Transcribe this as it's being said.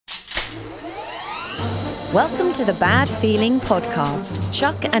Welcome to the Bad Feeling Podcast.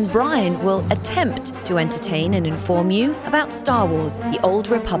 Chuck and Brian will attempt to entertain and inform you about Star Wars, The Old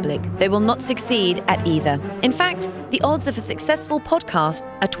Republic. They will not succeed at either. In fact, the odds of a successful podcast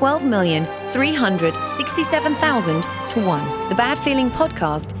are 12,367,000 to 1. The Bad Feeling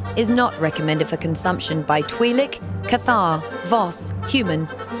Podcast is not recommended for consumption by Twi'lek, Cathar, Voss, human,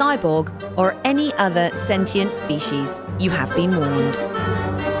 cyborg, or any other sentient species. You have been warned.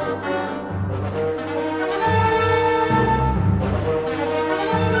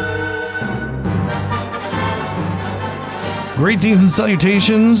 Greetings and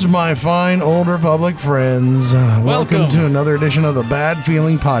salutations, my fine Old Republic friends. Welcome to another edition of the Bad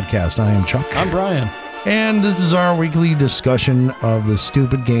Feeling Podcast. I am Chuck. I'm Brian. And this is our weekly discussion of the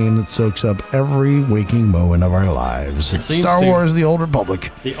stupid game that soaks up every waking moment of our lives. It's Star Wars, The Old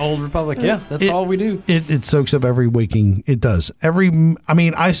Republic. The Old Republic, yeah, that's all we do. It soaks up every waking, it does.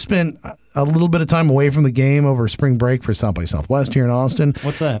 I spent a little bit of time away from the game over spring break for South by Southwest here in Austin.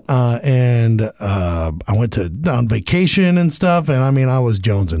 What's that? I went on vacation and stuff, and I was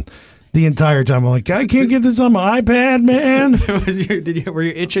jonesing. The entire time, I'm like, I can't get this on my iPad, man. Were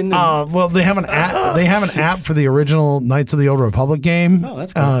you itching? Well, they have an app. They have an app for the original Knights of the Old Republic game. Oh,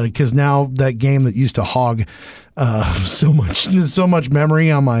 that's cool. Because now that game that used to hog so much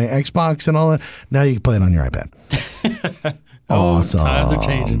memory on my Xbox and all that, now you can play it on your iPad. Awesome. Times are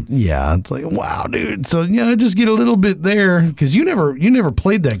changing. Yeah, it's like, wow, dude. So yeah, just get a little bit there because you never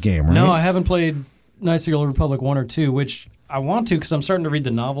played that game, right? No, I haven't played Knights of the Old Republic 1 or 2, which I want to because I'm starting to read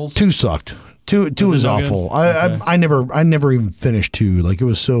the novels. 2 sucked. 2 is awful. I never even finished 2. Like, it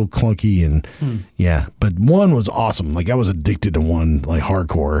was so clunky and yeah. But 1 was awesome. Like, I was addicted to 1 like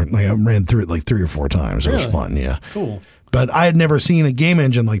hardcore. Like, I ran through it like 3 or 4 times. It was fun. Yeah. Cool. But I had never seen a game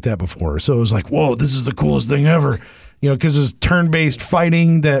engine like that before. So it was like, whoa, this is the coolest thing ever. You know, because it was turn-based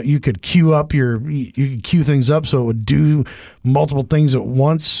fighting that you could queue things up so it would do multiple things at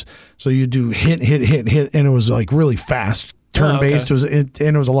once. So you do hit, and it was like really fast. Turn-based, and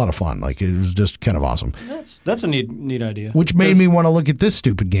it was a lot of fun. Like, it was just kind of awesome. That's a neat idea. Which made me want to look at this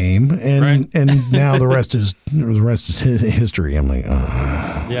stupid game, and now the rest is history. I'm like,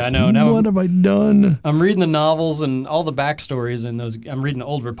 yeah, I know. Now what have I done? I'm reading the novels and all the backstories in those. I'm reading the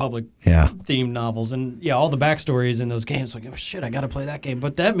Old Republic themed novels, and all the backstories in those games. Like, oh shit, I got to play that game.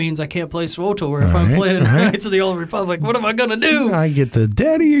 But that means I can't play SWTOR if I'm playing Knights of the Old Republic. What am I gonna do? I get the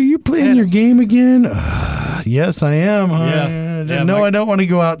Daddy. Are you playing your game again? Yes, I am. I don't want to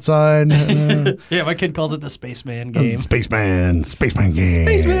go outside. Yeah, my kid calls it the Spaceman game. Spaceman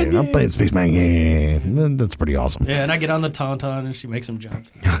game. I'm playing Spaceman game. That's pretty awesome. Yeah, and I get on the Tauntaun and she makes him jump.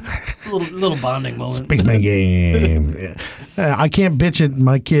 It's a little bonding moment. Spaceman game. Yeah. I can't bitch at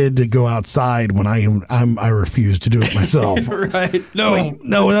my kid to go outside when I refuse to do it myself. Right?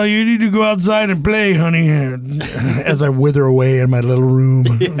 No, you need to go outside and play, honey. As I wither away in my little room.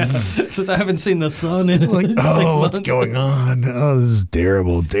 Yeah, since I haven't seen the sun in 6 months. What's going on? Oh, this is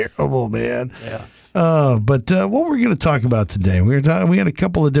terrible, man. Yeah. But what we're going to talk about today, we had a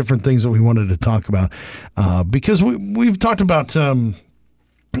couple of different things that we wanted to talk about because we've talked about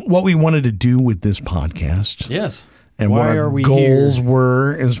what we wanted to do with this podcast. Yes. And what our goals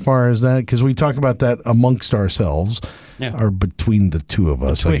were as far as that, because we talk about that amongst ourselves or between the two of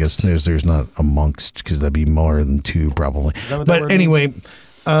us. I guess there's not amongst because that'd be more than 2 probably. But anyway,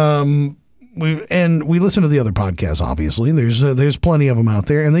 we listen to the other podcasts. Obviously, there's plenty of them out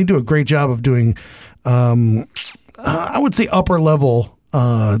there, and they do a great job of doing, I would say, upper level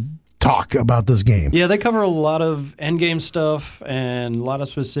talk about this game. Yeah, they cover a lot of end game stuff and a lot of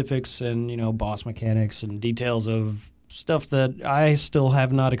specifics and boss mechanics and details of stuff that I still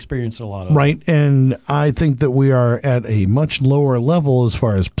have not experienced a lot of. Right, and I think that we are at a much lower level as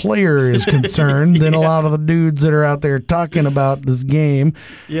far as player is concerned than a lot of the dudes that are out there talking about this game.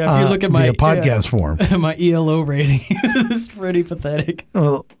 Yeah, if you look at my podcast form, my ELO rating is pretty pathetic.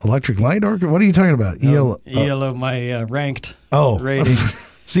 Well, electric light orchestra. What are you talking about? ELO, my ranked rating.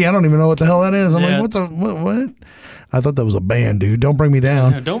 See, I don't even know what the hell that is. I'm like, what? I thought that was a band, dude. Don't bring me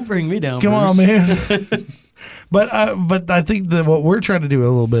down. Yeah, don't bring me down. Come Bruce. on, man. But I think that what we're trying to do a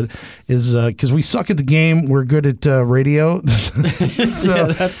little bit is because we suck at the game, we're good at radio. So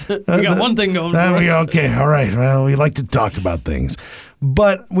that's it. We got one thing going for us. Okay, all right. Well, we like to talk about things.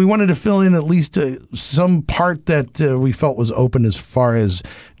 But we wanted to fill in at least some part that we felt was open as far as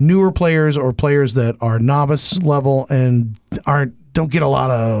newer players or players that are novice level and don't get a lot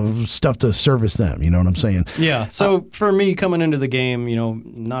of stuff to service them. You know what I'm saying? Yeah. So for me, coming into the game,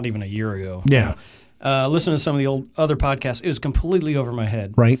 not even a year ago. Yeah. Listening to some of the old other podcasts, it was completely over my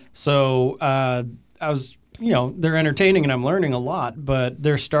head. Right. So I was, they're entertaining and I'm learning a lot, but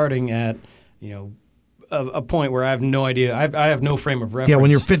they're starting at, a point where I have no idea. I have no frame of reference. Yeah,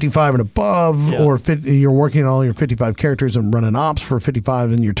 when you're 55 and above, or you're working on all your 55 characters and running ops for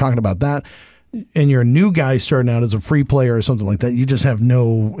 55, and you're talking about that, and you're a new guy starting out as a free player or something like that, you just have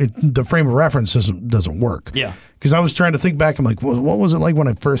the frame of reference doesn't work. Yeah. Because I was trying to think back, I'm like, what was it like when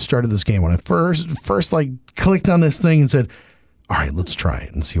I first started this game? When I first like clicked on this thing and said, all right, let's try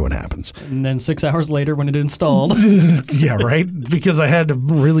it and see what happens. And then 6 hours later when it installed. Yeah, right? Because I had a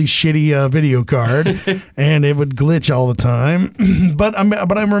really shitty video card and it would glitch all the time. But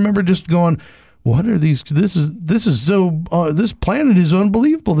I remember just going, what are these? This is so. This planet is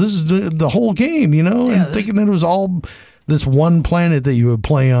unbelievable. This is the whole game, and thinking that it was all this one planet that you would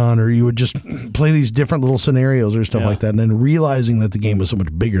play on, or you would just play these different little scenarios or stuff like that, and then realizing that the game was so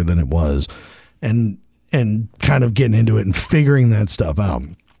much bigger than it was, and kind of getting into it and figuring that stuff out.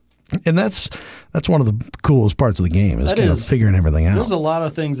 And that's one of the coolest parts of the game is kind of figuring everything out. There's a lot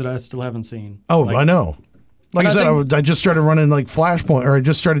of things that I still haven't seen. Oh, I know. Like I said, I just started running like Flashpoint, or I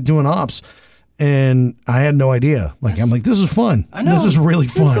just started doing ops. And I had no idea. I'm like, this is fun. I know. This is really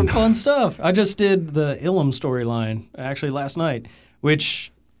fun. It's some fun stuff. I just did the Ilum storyline actually last night,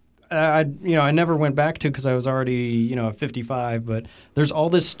 which I never went back to because I was already at 55. But there's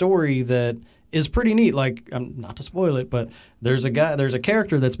all this story that is pretty neat. Like, not to spoil it, but there's a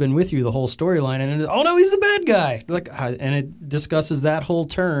character that's been with you the whole storyline, and oh no, he's the bad guy. And it discusses that whole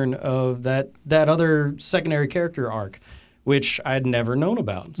turn of that other secondary character arc, which I'd never known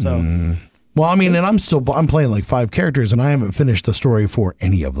about. So. Well, I mean, and I'm playing like 5 characters, and I haven't finished the story for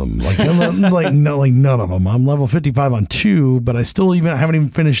any of them. Like none of them. I'm level 55 on 2, but I haven't even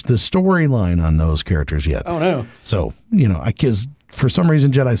finished the storyline on those characters yet. Oh no! So because for some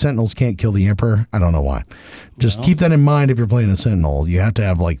reason Jedi Sentinels can't kill the Emperor. I don't know why. Just keep that in mind if you're playing a Sentinel. You have to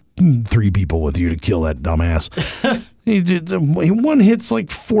have like 3 people with you to kill that dumbass. One hits like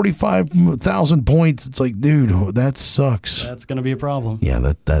 45,000 points. It's like, dude, that sucks. That's going to be a problem.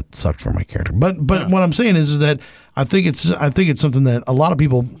 Yeah, that sucked for my character. But what I'm saying is that I think it's something that a lot of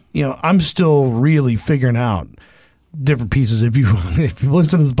people, I'm still really figuring out different pieces. If you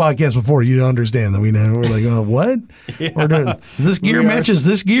listen to this podcast before, you don't understand that we're like, oh, what? Yeah. This gear matches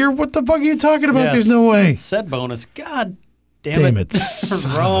this gear? What the fuck are you talking about? Yes. There's no way. Set bonus. God damn it.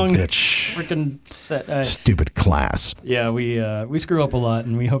 Wrong freaking set. Stupid class. Yeah, we screw up a lot,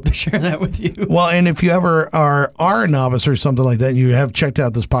 and we hope to share that with you. Well, and if you ever are a novice or something like that, and you have checked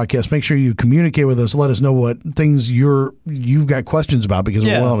out this podcast, make sure you communicate with us. Let us know what things you've got questions about, because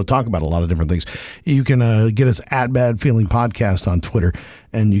we're willing to talk about a lot of different things. You can get us at Bad Feeling Podcast on Twitter,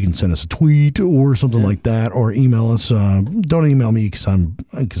 and you can send us a tweet or something like that, or email us. Don't email me because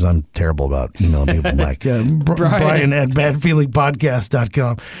I'm terrible about emailing people back. Brian at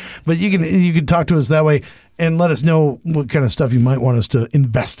badfeelingpodcast.com. But you can talk to us that way and let us know what kind of stuff you might want us to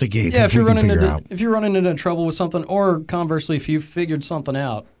investigate. Yeah, if you're running into trouble with something, or conversely, if you figured something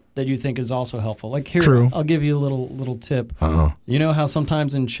out that you think is also helpful. Like here, True. I'll give you a little tip. You know how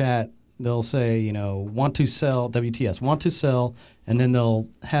sometimes in chat they'll say, want to sell, WTS, want to sell, and then they'll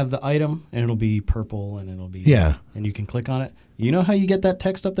have the item, and it'll be purple, and it'll be, and you can click on it. You know how you get that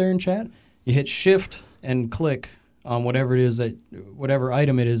text up there in chat? You hit Shift and click on whatever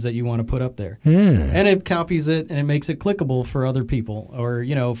item it is that you want to put up there. And it copies it, and it makes it clickable for other people. Or,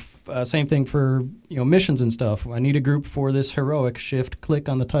 same thing for, missions and stuff. I need a group for this heroic. Shift, click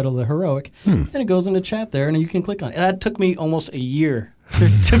on the title of the heroic, and it goes into chat there, and you can click on it. That took me almost a year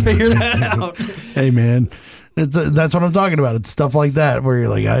to figure that out. Hey, man. That's what I'm talking about. It's stuff like that where you're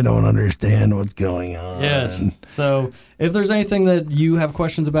like, I don't understand what's going on. Yes. So if there's anything that you have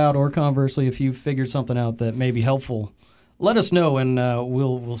questions about, or conversely, if you figured something out that may be helpful, let us know, and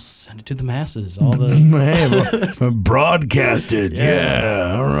we'll send it to the masses. Broadcasted.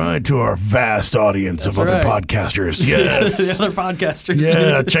 Yeah. All right. To our vast audience of other podcasters. Yes. The other podcasters.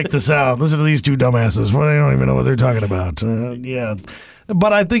 Yeah. Check this out. Listen to these 2 dumbasses. I don't even know what they're talking about. Yeah.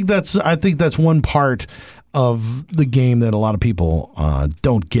 But I think that's one part of the game that a lot of people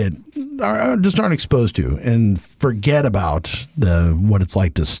don't get, just aren't exposed to, and forget about what it's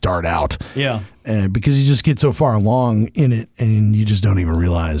like to start out. Yeah. Because you just get so far along in it, and you just don't even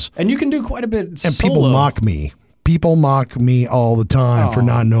realize. And you can do quite a bit And people mock me. People mock me all the time for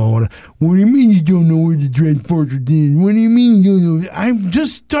not knowing. What do you mean you don't know where the transporter is? What do you mean you don't know? I'm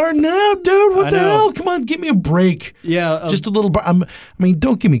just starting out, dude. What the hell? Come on, give me a break. Yeah. Just a little.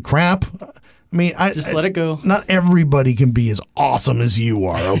 Don't give me crap. Just let it go. Not everybody can be as awesome as you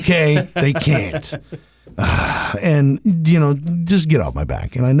are, okay? They can't. And, just get off my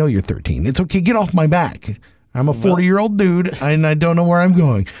back. And I know you're 13. It's okay. Get off my back. I'm a 40-year-old dude, and I don't know where I'm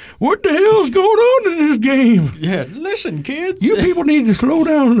going. What the hell's going on in this game? Yeah, listen, kids. You people need to slow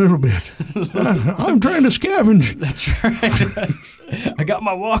down a little bit. I'm trying to scavenge. That's right. I got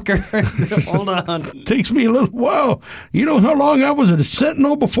my walker. Hold on. It takes me a little while. You know how long I was a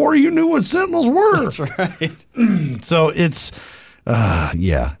sentinel before you knew what sentinels were? That's right. So it's,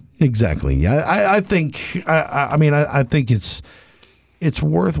 yeah, exactly. Yeah, I think, I think it's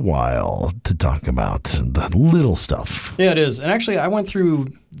worthwhile to talk about the little stuff. Yeah, it is. And actually, I went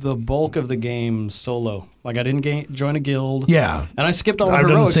through the bulk of the game solo. Like, I didn't join a guild. Yeah. And I skipped all the I've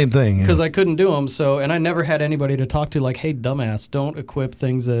heroics. done the same thing. Because I couldn't do them. So, and I never had anybody to talk to like, hey, dumbass, don't equip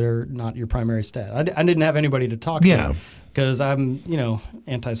things that are not your primary stat. I didn't have anybody to talk to. Because I'm,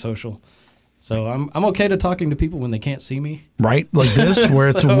 antisocial. So I'm okay to talking to people when they can't see me. Right, like this, where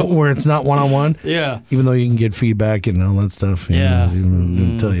it's not one-on-one. Yeah. Even though you can get feedback and all that stuff. Yeah.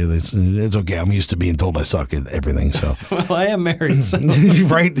 They'll tell you this. It's okay. I'm used to being told I suck at everything. So. Well, I am married. So.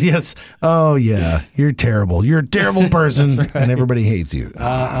 Right. Yes. Oh yeah. You're terrible. You're a terrible person, That's right. And everybody hates you.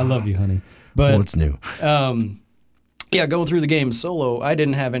 I love you, honey. But what's new? Yeah, going through the game solo, I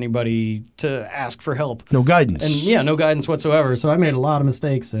didn't have anybody to ask for help. No guidance. And no guidance whatsoever. So I made a lot of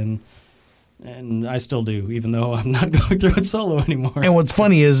mistakes and I still do, even though I'm not going through it solo anymore. And what's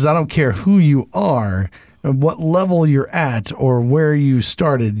funny is I don't care who you are, what level you're at, or where you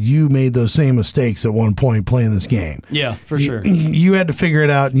started, you made those same mistakes at one point playing this game. Yeah, for sure. You had to figure it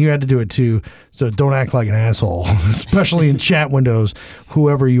out, and you had to do it too. So don't act like an asshole, especially in chat windows.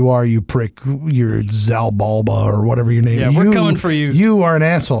 Whoever you are, you prick, you're Zalbalba or whatever your name is. Yeah, we're coming for you. You are an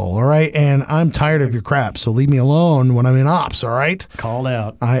asshole, all right? And I'm tired of your crap, so leave me alone when I'm in ops, all right? Called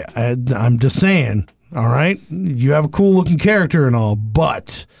out. I'm just saying, all right? You have a cool-looking character and all,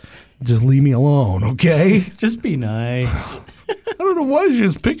 but just leave me alone, okay? Just be nice. I don't know why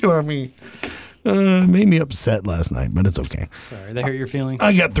she's picking on me. Made me upset last night, but it's okay. Sorry, they hurt your feelings.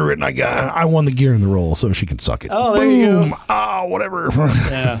 I got through it, and I won the gear in the roll, so she can suck it. Oh, there Boom. you go. Oh, whatever.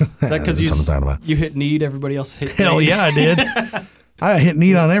 Yeah. Is that because you hit need, everybody else hit Hell need? yeah, I did. I hit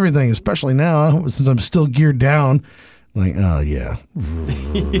need on everything, especially now since I'm still geared down. Like, oh yeah,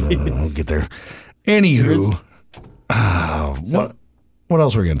 I'll get there. Anywho, what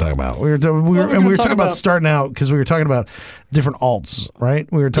else were we going to talk about? We were talking about starting out because we were talking about different alts, right?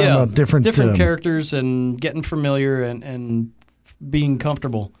 We were talking about different characters and getting familiar and being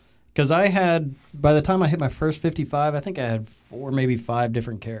comfortable. Because by the time I hit my first 55, I think I had 4, maybe 5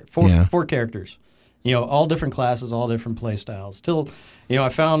 different characters. 4 characters. All different classes, all different play styles. Till, I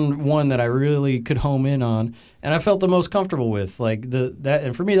found one that I really could home in on, and I felt the most comfortable with. Like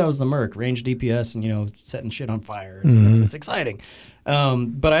and for me, that was the Merc, range DPS, and setting shit on fire. Mm-hmm. It's exciting.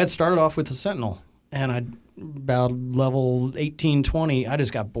 But I had started off with the Sentinel, and about level 18, 20, I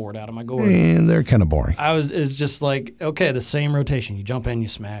just got bored out of my gourd. And they're kind of boring. It's just like, okay, the same rotation. You jump in, you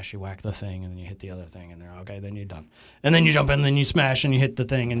smash, you whack the thing, and then you hit the other thing, and okay, then you're done. And then you jump in, then you smash, and you hit the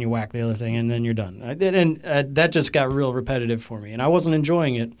thing, and you whack the other thing, and then you're done. That just got real repetitive for me, and I wasn't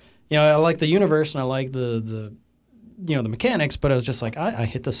enjoying it. I like the universe, and I like the mechanics, but I was just like, I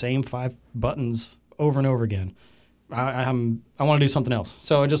hit the same 5 buttons over and over again. I want to do something else.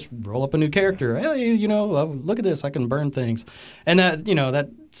 So I just roll up a new character. Hey, look at this. I can burn things. And that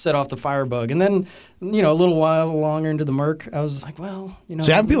set off the firebug. And then, a little while longer into the Merc, I was like, well,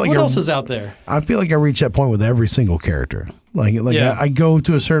 See, I feel like what else is out there? I feel like I reach that point with every single character. I go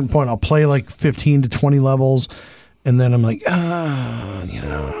to a certain point. I'll play like 15 to 20 levels. And then I'm like,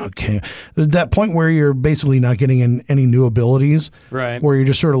 okay. That point where you're basically not getting any new abilities. Right. Where you're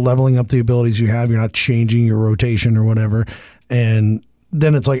just sort of leveling up the abilities you have. You're not changing your rotation or whatever. And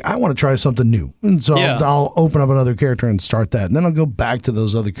then it's like, I want to try something new. And so I'll open up another character and start that. And then I'll go back to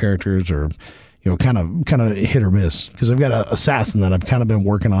those other characters or, kind of hit or miss. Because I've got an assassin that I've kind of been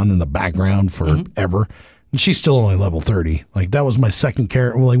working on in the background forever. And she's still only level 30. Like, that was my second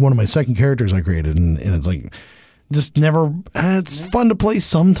character. Well, like one of my second characters I created. And it's like... Just never. It's fun to play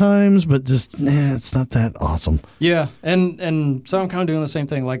sometimes, but just it's not that awesome. Yeah, and so I'm kind of doing the same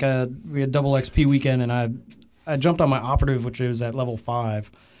thing. Like we had double XP weekend, and I jumped on my operative, which was at level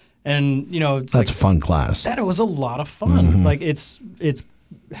 5, and that's a fun class. That was a lot of fun. Mm-hmm. Like it's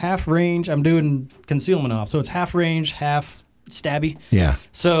half range. I'm doing concealment off, so it's half range, half stabby. Yeah.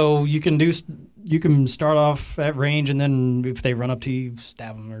 So you can start off at range, and then if they run up to you,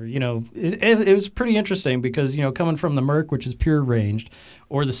 stab them. Or it was pretty interesting because coming from the Merc, which is pure ranged,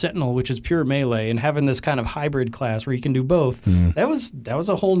 or the Sentinel, which is pure melee, and having this kind of hybrid class where you can do both, that was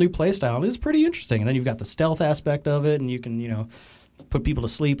a whole new play style. It was pretty interesting. And then you've got the stealth aspect of it, and you can put people to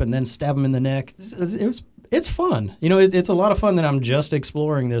sleep and then stab them in the neck. It's fun. You know, it's a lot of fun that I'm just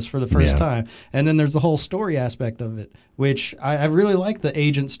exploring this for the first time. And then there's the whole story aspect of it, which I really like the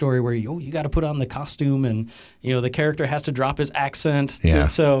agent story where you got to put on the costume and, you know, the character has to drop his accent.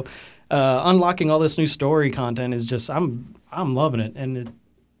 So unlocking all this new story content is just, I'm loving it. And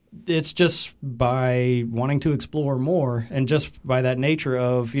it's just by wanting to explore more and just by that nature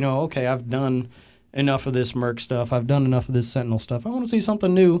of, you know, okay, I've done enough of this Merc stuff. I've done enough of this Sentinel stuff. I want to see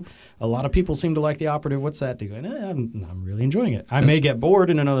something new. A lot of people seem to like the Operative. What's that do? And I'm really enjoying it. I may get bored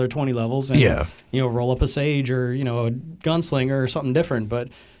in another 20 levels and you know, roll up a Sage or, you know, a Gunslinger or something different. But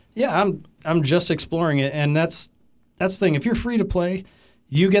yeah, I'm just exploring it, and that's the thing. If you're free to play,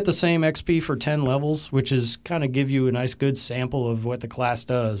 you get the same XP for 10 levels, which is kind of give you a nice good sample of what the class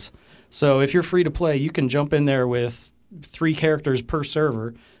does. So if you're free to play, you can jump in there with 3 characters per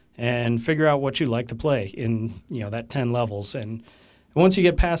server and figure out what you like to play in, you know, that 10 levels. And once you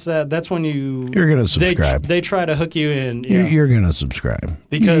get past that, that's when you're going to subscribe. They try to hook you in. You're going to subscribe.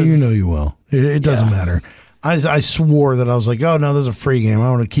 Because you know you will. It doesn't matter. I swore that I was like, oh, no, this is a free game. I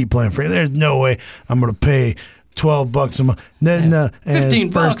want to keep playing free. There's no way I'm going to pay $12 a month. No.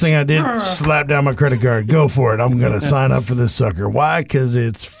 And first thing I did, slap down my credit card. Go for it. I'm going to sign up for this sucker. Why? Because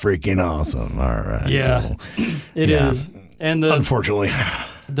it's freaking awesome. All right. Yeah, cool. It is. And unfortunately,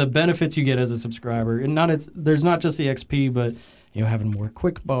 the benefits you get as a subscriber, and there's not just the XP, but you know, having more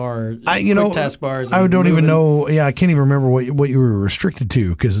quick task bars. I don't even know. Yeah, I can't even remember what you were restricted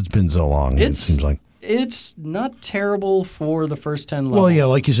to because it's been so long. It seems like it's not terrible for the first 10 levels. Well, yeah,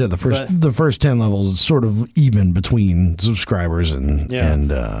 like you said, the first 10 levels is sort of even between subscribers and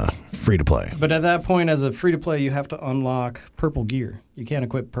free to play. But at that point, as a free to play, you have to unlock purple gear. You can't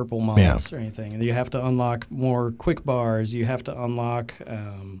equip purple mods or anything. And you have to unlock more quick bars. You have to unlock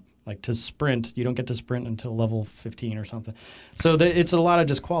like to sprint. You don't get to sprint until level 15 or something. So it's a lot of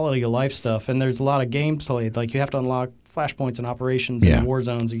just quality of life stuff. And there's a lot of gameplay. Like you have to unlock flashpoints and operations and war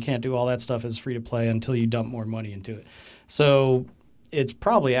zones. You can't do all that stuff as free to play until you dump more money into it. So it's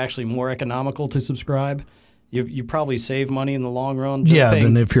probably actually more economical to subscribe. You probably save money in the long run.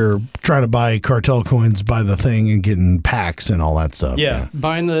 Than if you're trying to buy cartel coins, buy the thing, and getting packs and all that stuff. Yeah.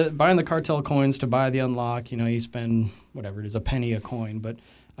 Buying the cartel coins to buy the unlock. You know, you spend whatever it is, a penny a coin. But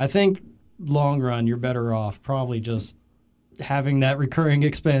I think long run, you're better off probably just having that recurring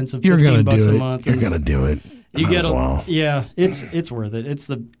expense of $15 a month. You're gonna do it. You get it's worth it. It's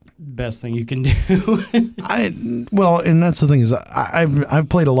the best thing you can do. And that's the thing is I've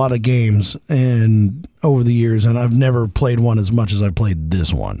played a lot of games and over the years, and I've never played one as much as I played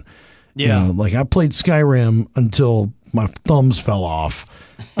this one. Yeah, you know, like I played Skyrim until my thumbs fell off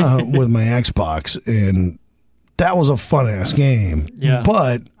with my Xbox, and that was a fun ass game. Yeah,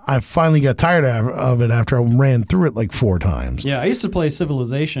 but I finally got tired of it after I ran through it like 4 times. Yeah, I used to play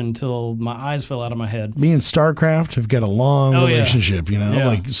Civilization until my eyes fell out of my head. Me and StarCraft have got a long relationship, you know,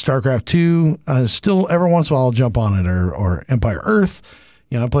 like StarCraft 2. Still, every once in a while I'll jump on it, or Empire Earth.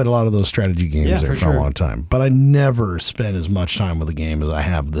 You know, I played a lot of those strategy games there for a long time, but I never spent as much time with the game as I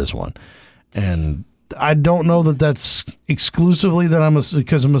have this one. And I don't know that that's exclusively that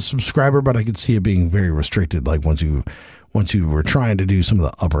because I'm a subscriber, but I could see it being very restricted. Like once you were trying to do some of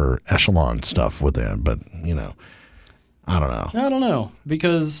the upper echelon stuff with it, but you know, I don't know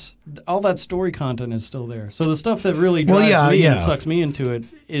because all that story content is still there. So the stuff that really drives me and sucks me into it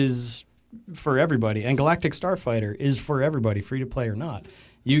is for everybody, and Galactic Starfighter is for everybody, free to play or not.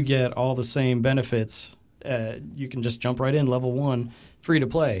 You get all the same benefits. You can just jump right in level 1, free to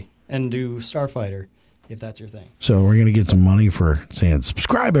play, and do Starfighter. If that's your thing. So we're going to get some money for saying,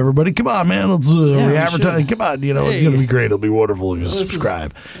 subscribe, everybody. Come on, man. Let's re-advertise. Come on. You know, it's going to be great. It'll be wonderful if you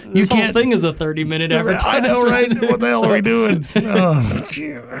subscribe. This whole thing is a 30-minute advertisement. I know, right? What the hell are we doing?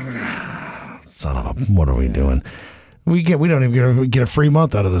 Son of a... What are we doing? We don't even get a free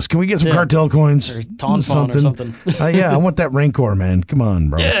month out of this. Can we get some cartel coins? Or Taunfaun or something. I want that Rancor, man. Come on,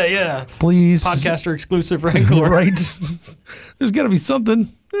 bro. Yeah. Please. Podcaster exclusive Rancor. Right. There's got to be something.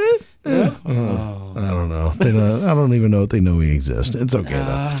 I don't know. I don't even know if they know we exist. It's okay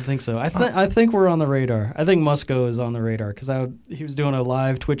though. I don't think so. I think we're on the radar. I think Musco is on the radar because he was doing a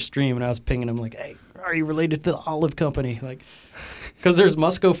live Twitch stream and I was pinging him like, "Hey, are you related to the Olive Company?" Like, because there's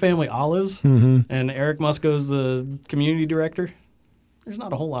Musco Family Olives, and Eric Musco's the community director. There's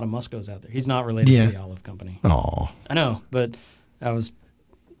not a whole lot of Muscos out there. He's not related to the Olive Company. Oh, I know, but I was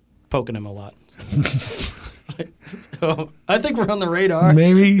poking him a lot. So I think we're on the radar.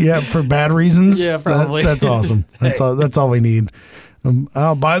 Maybe, for bad reasons. Yeah, probably. That's awesome. That's all we need.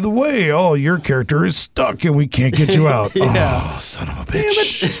 By the way, your character is stuck and we can't get you out. Yeah. Oh, son of a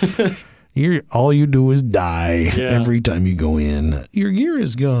bitch. all you do is die every time you go in. Your gear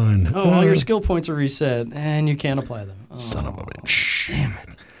is gone. Oh, all your skill points are reset, and you can't apply them. Oh, son of a bitch. Damn it.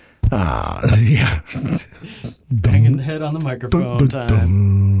 Yeah. Banging the head on the microphone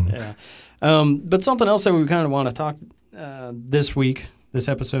time. Yeah. But something else that we kind of want to talk this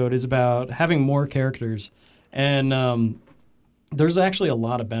episode, is about having more characters. And there's actually a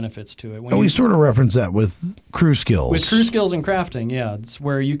lot of benefits to it. We sort of reference that with crew skills. With crew skills and crafting, yeah. It's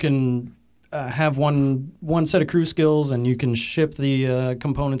where you can have one set of crew skills and you can ship the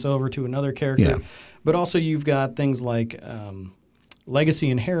components over to another character. Yeah. But also you've got things like legacy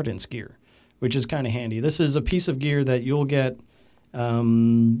inheritance gear, which is kind of handy. This is a piece of gear that you'll get.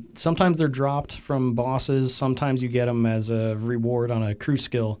 Sometimes they're dropped from bosses. Sometimes you get them as a reward on a crew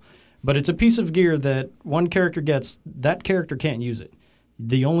skill. But it's a piece of gear that one character gets. That character can't use it.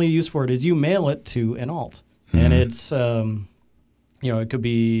 The only use for it is you mail it to an alt. And it's, it could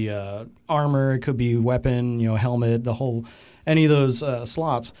be armor, it could be weapon, helmet, any of those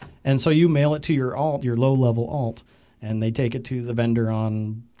slots. And so you mail it to your alt, your low-level alt, and they take it to the vendor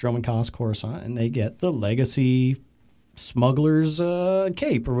on Dromund Coruscant, and they get the legacy smuggler's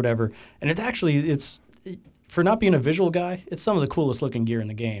cape or whatever. And it's for not being a visual guy, it's some of the coolest looking gear in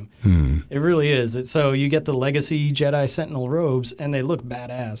the game. It really is. So you get the legacy Jedi Sentinel robes, and they look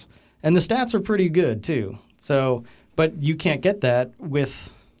badass. And the stats are pretty good, too. So, but you can't get that with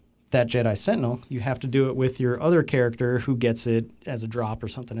that Jedi Sentinel. You have to do it with your other character who gets it as a drop or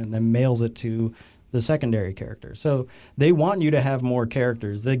something and then mails it to the secondary character. So they want you to have more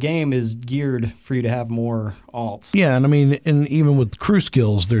characters. The game is geared for you to have more alts. Yeah, and I mean, and even with crew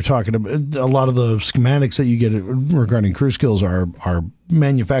skills, they're talking about a lot of the schematics that you get regarding crew skills are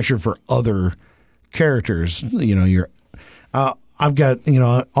manufactured for other characters. I've got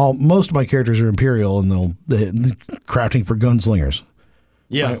most of my characters are Imperial, and they're crafting for gunslingers.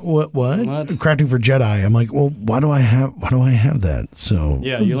 Yeah. Like, what? Crafting for Jedi. I'm like, well, why do I have that? So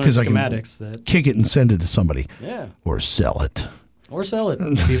yeah, you learn schematics that kick it and send it to somebody. Yeah. Or sell it.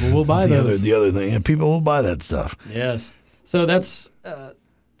 People will buy those. The other thing, people will buy that stuff. Yes. So that's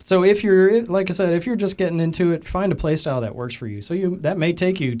so if you're, like I said, if you're just getting into it, find a playstyle that works for you. So that may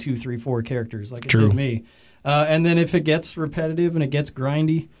take you 2, 3, 4 characters, like it did me. And then if it gets repetitive and it gets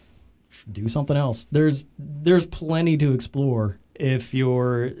grindy, do something else. There's plenty to explore. If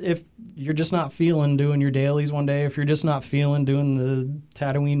you're just not feeling doing your dailies one day, if you're just not feeling doing the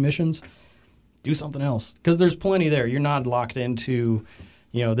Tatooine missions, do something else. Because there's plenty there. You're not locked into,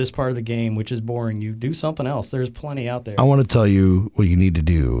 this part of the game, which is boring. You do something else. There's plenty out there. I want to tell you what you need to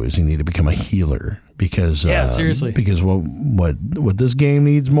do is you need to become a healer because seriously. Because what this game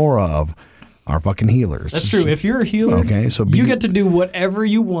needs more of are fucking healers. That's true. If you're a healer, you get to do whatever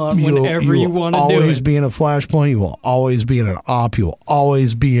you want whenever you want to do it. You will always be in a flashpoint. You will always be in an op. You will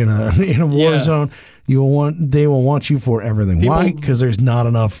always be in a war zone. They will want you for everything. Why? Because there's not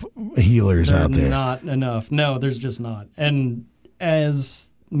enough healers out there. Not enough. No, there's just not. And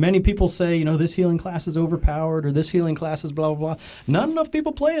as many people say, this healing class is overpowered or this healing class is blah, blah, blah. Not enough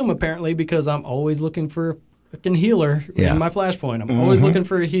people play them, apparently, because I'm always looking for a healer in my flashpoint. I'm always looking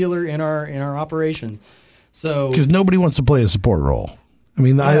for a healer in our operation. So because nobody wants to play a support role. I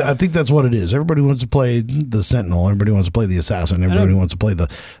mean, I think that's what it is. Everybody wants to play the Sentinel. Everybody wants to play the Assassin. Everybody wants to play the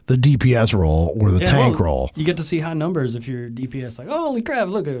DPS role or the tank role. You get to see high numbers if you're DPS. Like, oh, holy crap,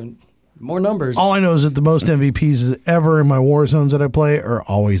 look at more numbers. All I know is that the most MVPs ever in my war zones that I play are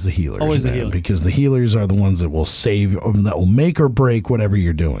always the healers. Always the healers. Because the healers are the ones that will save, that will make or break whatever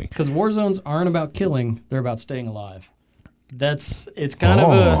you're doing. Because war zones aren't about killing; they're about staying alive. It's kind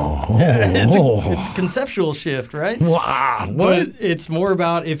of it's a conceptual shift, right? Wow. But it's more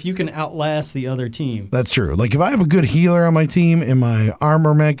about if you can outlast the other team. That's true. Like if I have a good healer on my team and my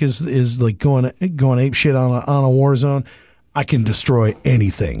armor mech is like going ape shit on a war zone, I can destroy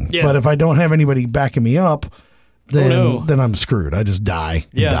anything. Yeah. But if I don't have anybody backing me up, then I'm screwed. I just die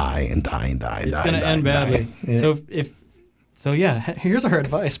and die and die and die. It's going to end badly. So here's our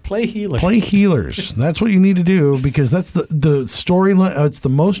advice. Play healers. Play healers. That's what you need to do because that's the storyline. It's the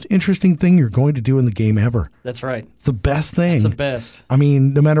most interesting thing you're going to do in the game ever. That's right. It's the best thing. It's the best. I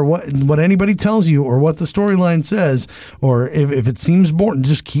mean, no matter what anybody tells you or what the storyline says, or if it seems boring,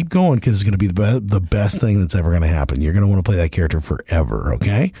 just keep going because it's going to be the best thing that's ever going to happen. You're going to want to play that character forever,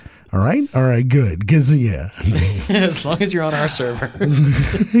 okay? All right, good. Because as long as you're on our server.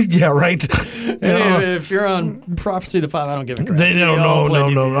 Yeah, right. If you're on Prophecy of the Five, I don't give a crap. No.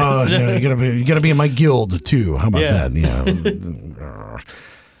 You gotta be in my guild too. How about that?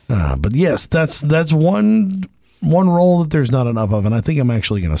 Yeah. But yes, that's one role that there's not enough of, and I think I'm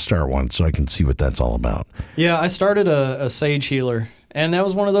actually going to start one so I can see what that's all about. Yeah, I started a Sage healer, And that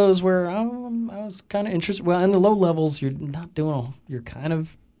was one of those where I was kind of interested. Well, in the low levels, you're not doing you're kind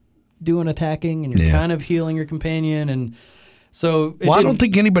of doing attacking, and you're kind of healing your companion, and so. I don't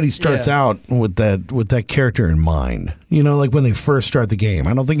think anybody starts out with that character in mind. You know, like when they first start the game,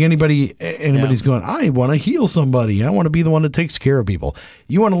 I don't think anybody's going, I want to heal somebody. I want to be the one that takes care of people.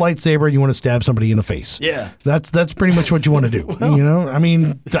 You want a lightsaber, you want to stab somebody in the face. Yeah, that's pretty much what you want to do. Well, you know, I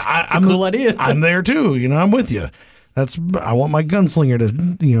mean, it's a cool idea. I'm there too. You know, I'm with you. I want my gunslinger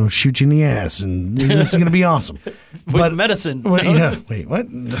to, shoot you in the ass, and this is going to be awesome. With medicine. Yeah. Wait, what?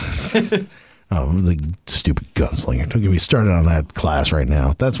 Oh, the stupid gunslinger. Don't get me started on that class right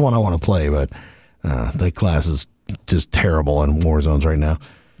now. That's one I want to play, but that class is just terrible in war zones right now.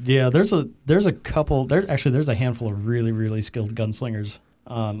 Yeah, there's a couple. There's a handful of really, really skilled gunslingers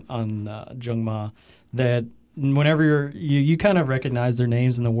on Jungma that whenever you kind of recognize their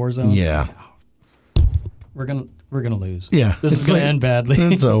names in the war zones. Yeah. We're gonna lose. Yeah, this is gonna end badly.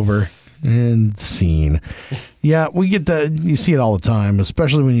 It's over and scene. Yeah, we get that. You see it all the time,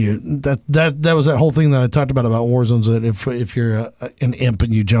 especially when that was that whole thing that I talked about war zones. That if you're an imp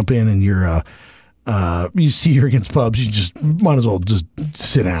and you jump in and you're you see you're against pubs, you just might as well just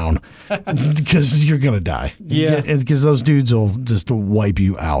sit down because you're gonna die. Yeah, because those dudes will just wipe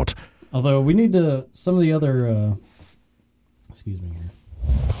you out. Although we need some of the other. Excuse me here.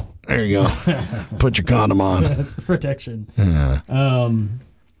 There you go. Put your condom on. That's protection. Yeah.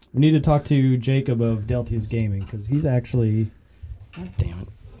 We need to talk to Jacob of Deltius Gaming because he's actually. God damn it.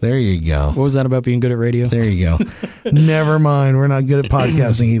 There you go. What was that about being good at radio? There you go. Never mind. We're not good at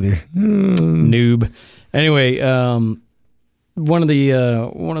podcasting either. Noob. Anyway, one of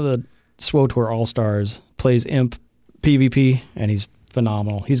the SWTOR All-Stars plays Imp PvP, and he's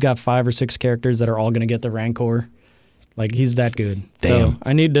phenomenal. He's got 5 or 6 characters that are all going to get the Rancor. Like, he's that good. Damn. So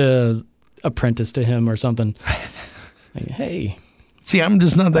I need to apprentice to him or something. Like, hey. See, I'm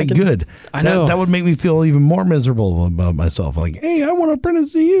just not that good. I know. That would make me feel even more miserable about myself. Like, hey, I want to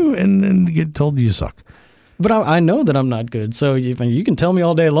apprentice to you, and then get told you suck. But I know that I'm not good, so you can tell me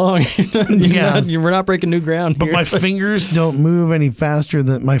all day long. We're not breaking new ground But here. my fingers don't move any faster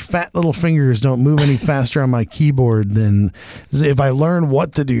than my fat little fingers don't move any faster on my keyboard than if I learn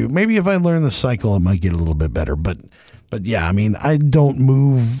what to do. Maybe if I learn the cycle, it might get a little bit better. But yeah, I mean, I don't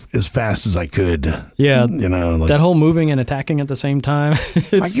move as fast as I could. Yeah, like, that whole moving and attacking at the same time.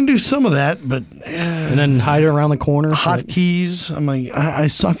 I can do some of that, but and then hide around the corner. Hotkeys. I'm like, I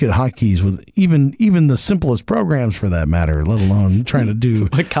suck at hotkeys with even the simplest programs for that matter. Let alone trying to do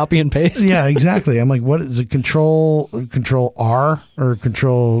like copy and paste. Yeah, exactly. I'm like, what is it? Control R or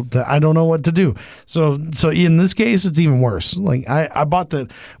control? I don't know what to do. So in this case, it's even worse. Like I bought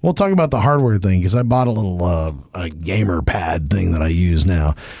we'll talk about the hardware thing because I bought a little gamer pad thing that I use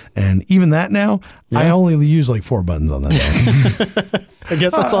now, and even that now I only use like 4 buttons on that thing. I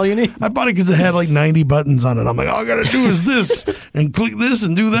guess that's all you need. I bought it because it had like 90 buttons on it. I'm like, all I gotta do is this and click this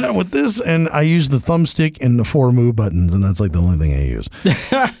and do that with this, and I use the thumbstick and the 4 move buttons, and that's like the only thing I use.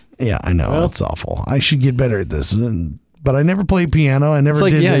 Yeah, I know, it's awful. I should get better at this. But I never played piano. I never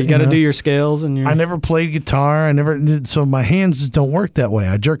did. Yeah, you got to do your scales and I never played guitar. I never did. So my hands just don't work that way.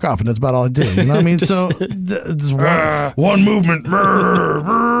 I jerk off, and that's about all I do. You know what I mean? So it's one movement,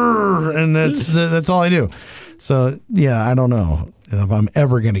 and that's all I do. So yeah, I don't know if I'm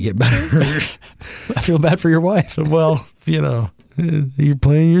ever going to get better. I feel bad for your wife. Well, you're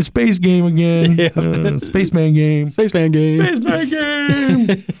playing your space game again. Yeah. Spaceman game. Spaceman game. Spaceman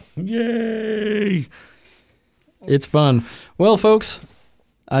game. Yay. It's fun. Well, folks,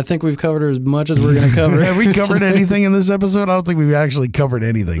 I think we've covered as much as we're going to cover. Have we covered anything in this episode? I don't think we've actually covered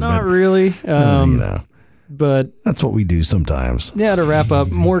anything. Not really. But that's what we do sometimes. Yeah, to wrap up,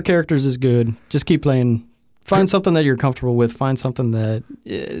 more characters is good. Just keep playing. Find something that you're comfortable with. Find something that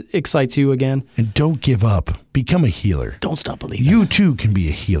excites you again. And don't give up. Become a healer. Don't stop believing. You too can be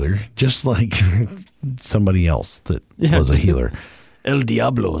a healer, just like somebody else that was a healer. El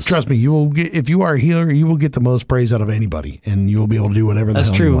Diablos. Trust me, you will get, if you are a healer, you will get the most praise out of anybody, and you will be able to do whatever the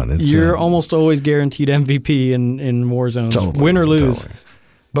hell you want. That's true. You're almost always guaranteed MVP in war zones, win or lose. Totally.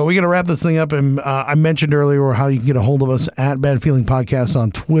 But we got to wrap this thing up, and I mentioned earlier how you can get a hold of us at Bad Feeling Podcast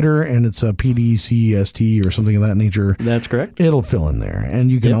on Twitter, and it's a PDCST or something of that nature. That's correct. It'll fill in there. And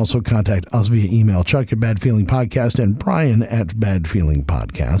you can also contact us via email, Chuck at Bad Feeling Podcast and Brian at Bad Feeling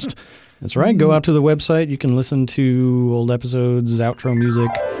Podcast. That's right. Go out to the website. You can listen to old episodes, outro music,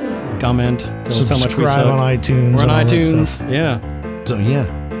 comment. Tell us how much we suck. On iTunes. We're on iTunes. Yeah. So, yeah,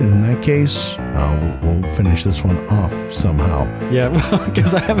 in that case, we'll finish this one off somehow. Yeah,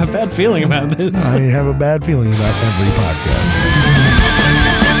 because I have a bad feeling about this. I have a bad feeling about every podcast.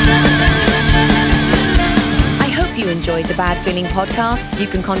 I hope you enjoyed the Bad Feeling Podcast, you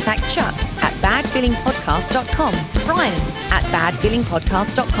can contact Chuck at badfeelingpodcast.com, Brian at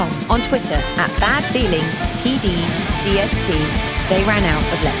badfeelingpodcast.com, on Twitter at badfeelingpdcst. They ran out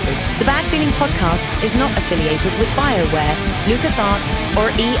of letters. The Bad Feeling Podcast is not affiliated with BioWare, LucasArts,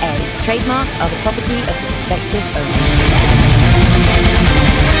 or EA. Trademarks are the property of the respective owners.